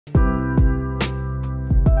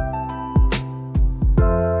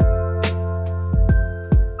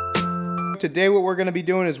today what we're gonna be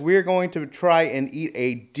doing is we're going to try and eat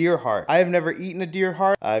a deer heart. I have never eaten a deer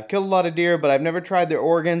heart. I've killed a lot of deer, but I've never tried their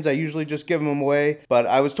organs. I usually just give them away, but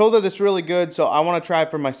I was told that it's really good, so I wanna try it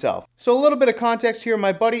for myself. So a little bit of context here,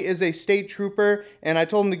 my buddy is a state trooper, and I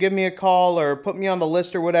told him to give me a call or put me on the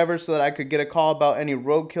list or whatever so that I could get a call about any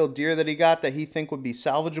roadkill deer that he got that he think would be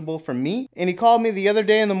salvageable for me. And he called me the other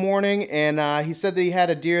day in the morning, and he said that he had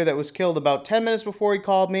a deer that was killed about 10 minutes before he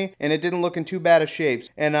called me, and it didn't look in too bad of shapes.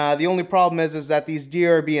 And the only problem is that these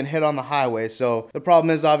deer are being hit on the highway. So the problem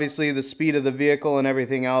is obviously the speed of the vehicle and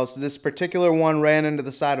everything else. This particular one ran into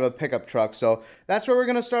the side of a pickup truck. So that's where we're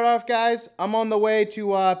gonna start off, guys. I'm on the way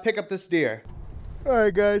to pick up this deer. All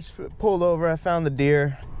right, guys, pulled over. I found the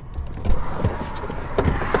deer.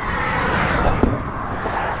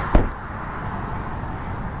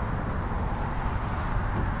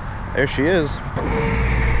 There she is.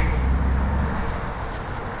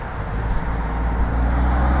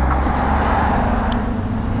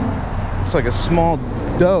 Looks like a small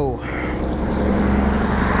doe.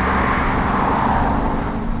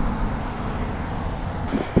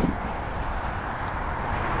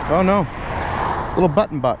 Oh no, little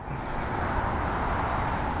button buck.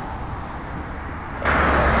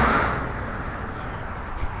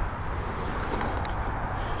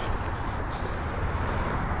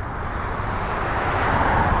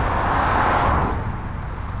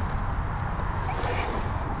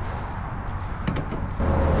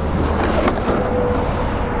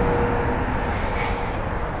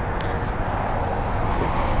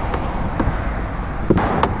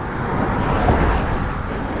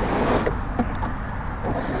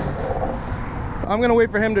 I'm gonna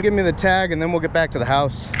wait for him to give me the tag and then we'll get back to the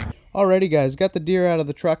house. Alrighty guys, got the deer out of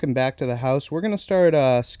the truck and back to the house. We're gonna start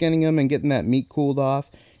skinning him and getting that meat cooled off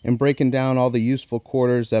and breaking down all the useful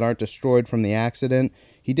quarters that aren't destroyed from the accident.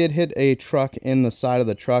 He did hit a truck in the side of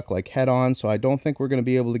the truck like head on, so I don't think we're gonna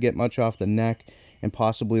be able to get much off the neck and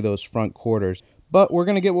possibly those front quarters. But we're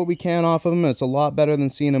gonna get what we can off of him. It's a lot better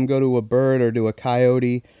than seeing him go to a bird or to a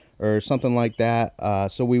coyote or something like that.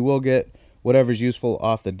 So we will get whatever's useful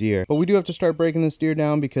off the deer. But we do have to start breaking this deer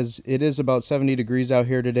down because it is about 70 degrees out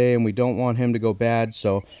here today and we don't want him to go bad.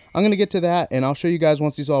 So I'm gonna get to that and I'll show you guys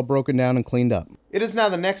once he's all broken down and cleaned up. It is now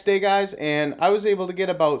the next day, guys, and I was able to get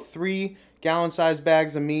about 3 gallon-sized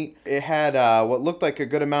bags of meat. It had what looked like a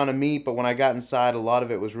good amount of meat, but when I got inside, a lot of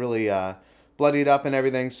it was really bloodied up and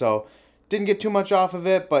everything, so didn't get too much off of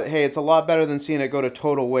it, but hey, it's a lot better than seeing it go to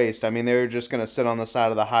total waste. I mean, they were just gonna sit on the side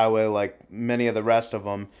of the highway like many of the rest of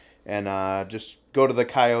them and just go to the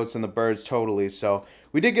coyotes and the birds totally. So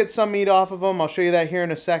we did get some meat off of them. I'll show you that here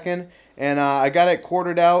in a second. And I got it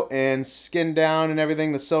quartered out and skinned down and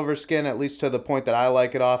everything, the silver skin, at least to the point that I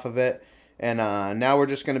like it off of it. And now we're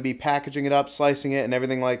just going to be packaging it up, slicing it and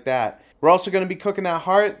everything like that. We're also going to be cooking that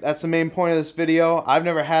heart. That's the main point of this video. I've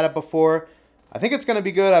never had it before. I think it's going to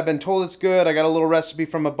be good. I've been told it's good. I got a little recipe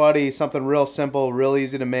from a buddy, something real simple, real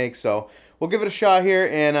easy to make. So we'll give it a shot here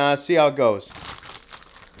and see how it goes.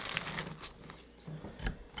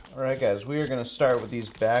 Alright guys, we are going to start with these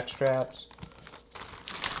back straps.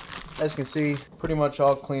 As you can see, pretty much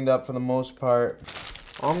all cleaned up for the most part.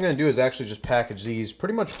 All I'm going to do is actually just package these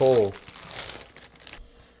pretty much whole.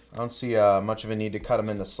 I don't see much of a need to cut them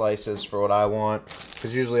into slices for what I want,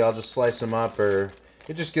 because usually I'll just slice them up, or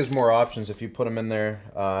it just gives more options if you put them in there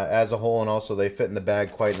as a whole, and also they fit in the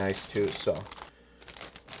bag quite nice too. So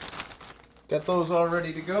got those all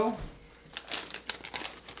ready to go.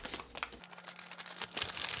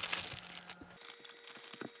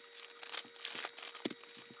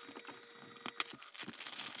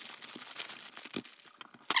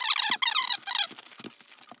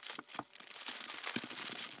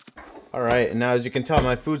 Alright, and now as you can tell,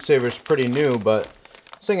 my food saver is pretty new, but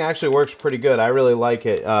this thing actually works pretty good. I really like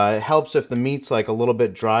it. It helps if the meat's like a little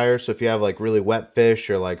bit drier, so if you have like really wet fish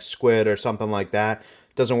or like squid or something like that,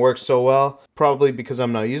 it doesn't work so well. Probably because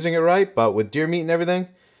I'm not using it right, but with deer meat and everything,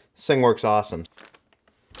 this thing works awesome.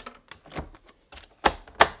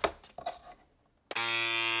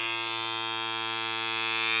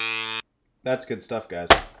 That's good stuff, guys.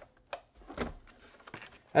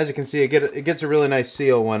 As you can see, it gets a really nice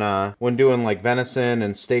seal when doing like venison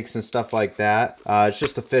and steaks and stuff like that. It's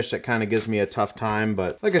just the fish that kind of gives me a tough time,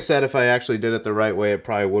 but like I said, if I actually did it the right way, it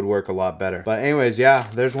probably would work a lot better. But anyways, yeah,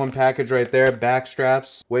 there's one package right there. Back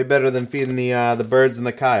straps, way better than feeding the birds and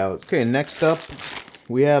the coyotes. Okay, next up,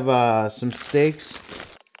 we have some steaks.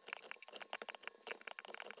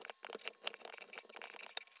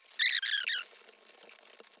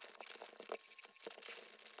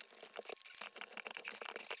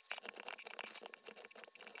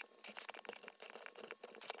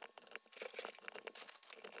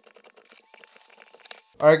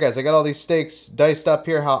 Alright guys, I got all these steaks diced up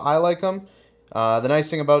here how I like them. The nice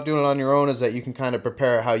thing about doing it on your own is that you can kind of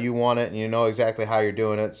prepare it how you want it and you know exactly how you're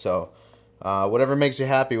doing it. So whatever makes you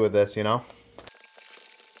happy with this, you know.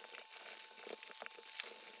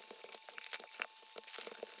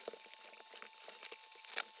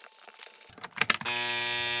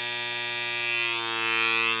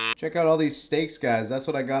 Check out all these steaks, guys. That's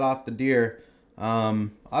what I got off the deer.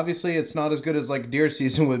 Obviously it's not as good as like deer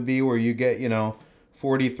season would be, where you get, you know,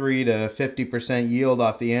 43 to 50% yield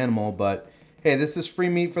off the animal, but hey, this is free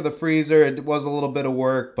meat for the freezer. It was a little bit of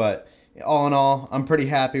work, but all in all, I'm pretty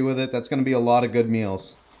happy with it. That's going to be a lot of good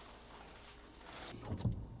meals.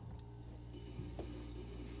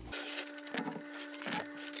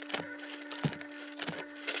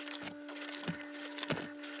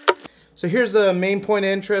 So here's the main point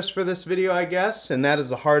of interest for this video, I guess, and that is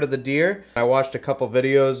the heart of the deer. I watched a couple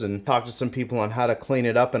videos and talked to some people on how to clean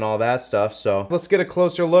it up and all that stuff, so let's get a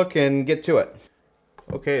closer look and get to it.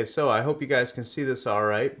 Okay, so I hope you guys can see this all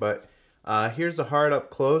right, but here's the heart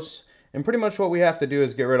up close, and pretty much what we have to do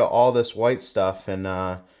is get rid of all this white stuff and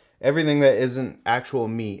everything that isn't actual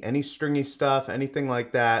meat. Any stringy stuff, anything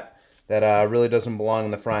like that, that really doesn't belong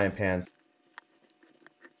in the frying pan.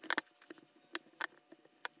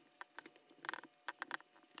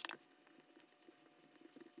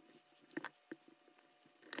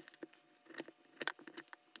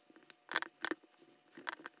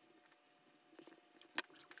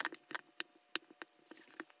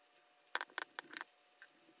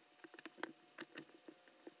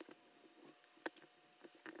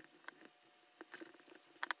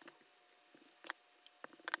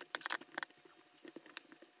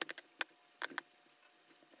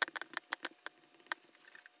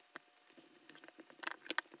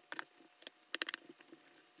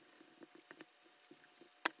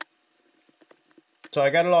 So I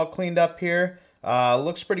got it all cleaned up here.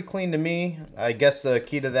 Looks pretty clean to me. I guess the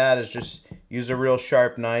key to that is just use a real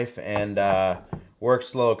sharp knife and work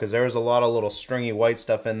slow, because there was a lot of little stringy white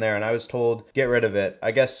stuff in there and I was told get rid of it.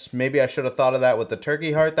 I guess maybe I should have thought of that with the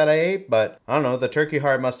turkey heart that I ate, but I don't know, the turkey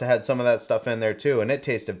heart must have had some of that stuff in there too, and it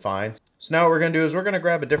tasted fine. So now what we're going to do is we're going to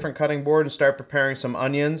grab a different cutting board and start preparing some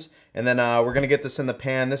onions, and then we're going to get this in the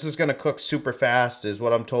pan. This is going to cook super fast is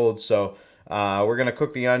what I'm told, so we're going to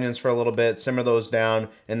cook the onions for a little bit, simmer those down,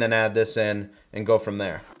 and then add this in and go from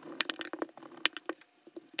there.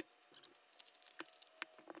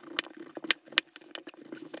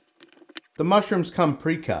 The mushrooms come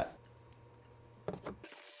pre-cut.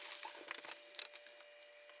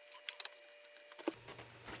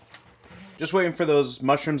 Just waiting for those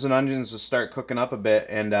mushrooms and onions to start cooking up a bit,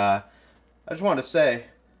 and I just want to say,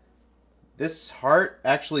 this heart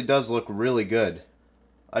actually does look really good.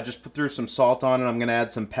 I just threw some salt on it. I'm going to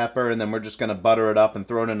add some pepper, and then we're just going to butter it up and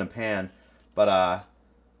throw it in a pan. But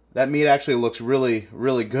that meat actually looks really,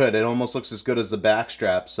 really good. It almost looks as good as the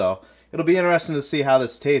backstrap, so it'll be interesting to see how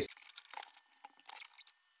this tastes.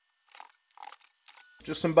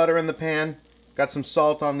 Just some butter in the pan. Got some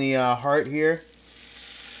salt on the heart here.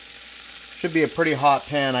 Should be a pretty hot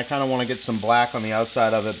pan. I kind of want to get some black on the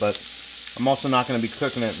outside of it, but I'm also not going to be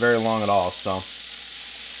cooking it very long at all, so.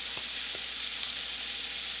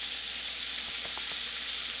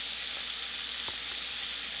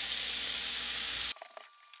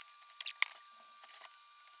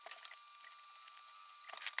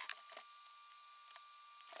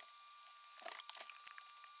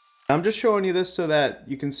 I'm just showing you this so that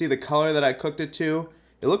you can see the color that I cooked it to.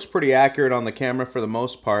 It looks pretty accurate on the camera for the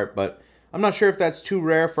most part, but I'm not sure if that's too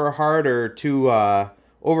rare for a heart or too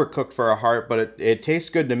overcooked for a heart, but it tastes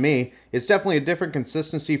good to me. It's definitely a different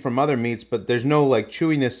consistency from other meats, but there's no like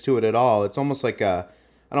chewiness to it at all. It's almost like a,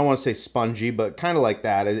 I don't want to say spongy, but kind of like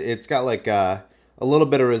that. It's got like a little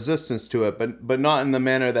bit of resistance to it, but not in the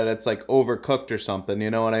manner that it's like overcooked or something, you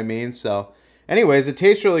know what I mean? So anyways, it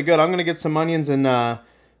tastes really good. I'm going to get some onions and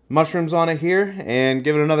mushrooms on it here and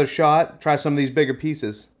give it another shot. Try some of these bigger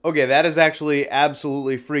pieces. Okay, that is actually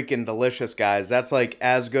absolutely freaking delicious, guys. That's like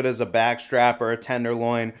as good as a backstrap or a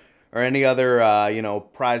tenderloin or any other, you know,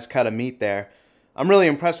 prize cut of meat there. I'm really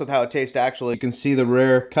impressed with how it tastes actually. You can see the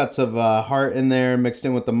rare cuts of heart in there mixed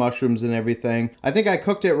in with the mushrooms and everything. I think I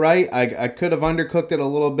cooked it right. I could have undercooked it a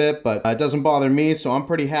little bit, but it doesn't bother me, so I'm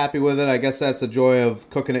pretty happy with it. I guess that's the joy of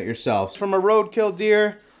cooking it yourself. From a roadkill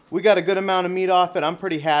deer, we got a good amount of meat off it. I'm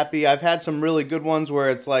pretty happy. I've had some really good ones where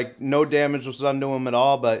it's like no damage was done to them at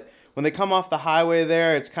all, but when they come off the highway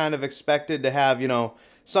there, it's kind of expected to have, you know,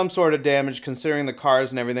 some sort of damage, considering the cars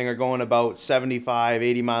and everything are going about 75,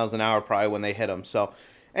 80 miles an hour probably when they hit them. So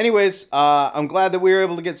Anyways, I'm glad that we were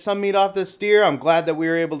able to get some meat off this deer. I'm glad that we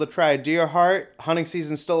were able to try a deer heart. Hunting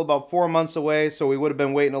season's still about 4 months away, so we would have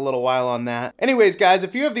been waiting a little while on that. Anyways, guys,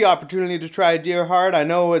 if you have the opportunity to try a deer heart, I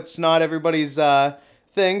know it's not everybody's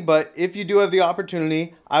thing, but if you do have the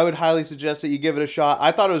opportunity, I would highly suggest that you give it a shot.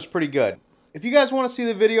 I thought it was pretty good. If you guys want to see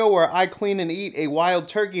the video where I clean and eat a wild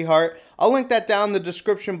turkey heart, I'll link that down in the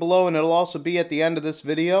description below, and it'll also be at the end of this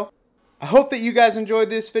video. I hope that you guys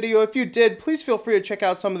enjoyed this video. If you did, please feel free to check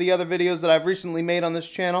out some of the other videos that I've recently made on this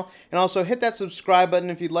channel, and also hit that subscribe button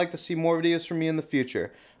if you'd like to see more videos from me in the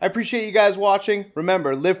future. I appreciate you guys watching.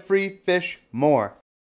 Remember, live free, fish more.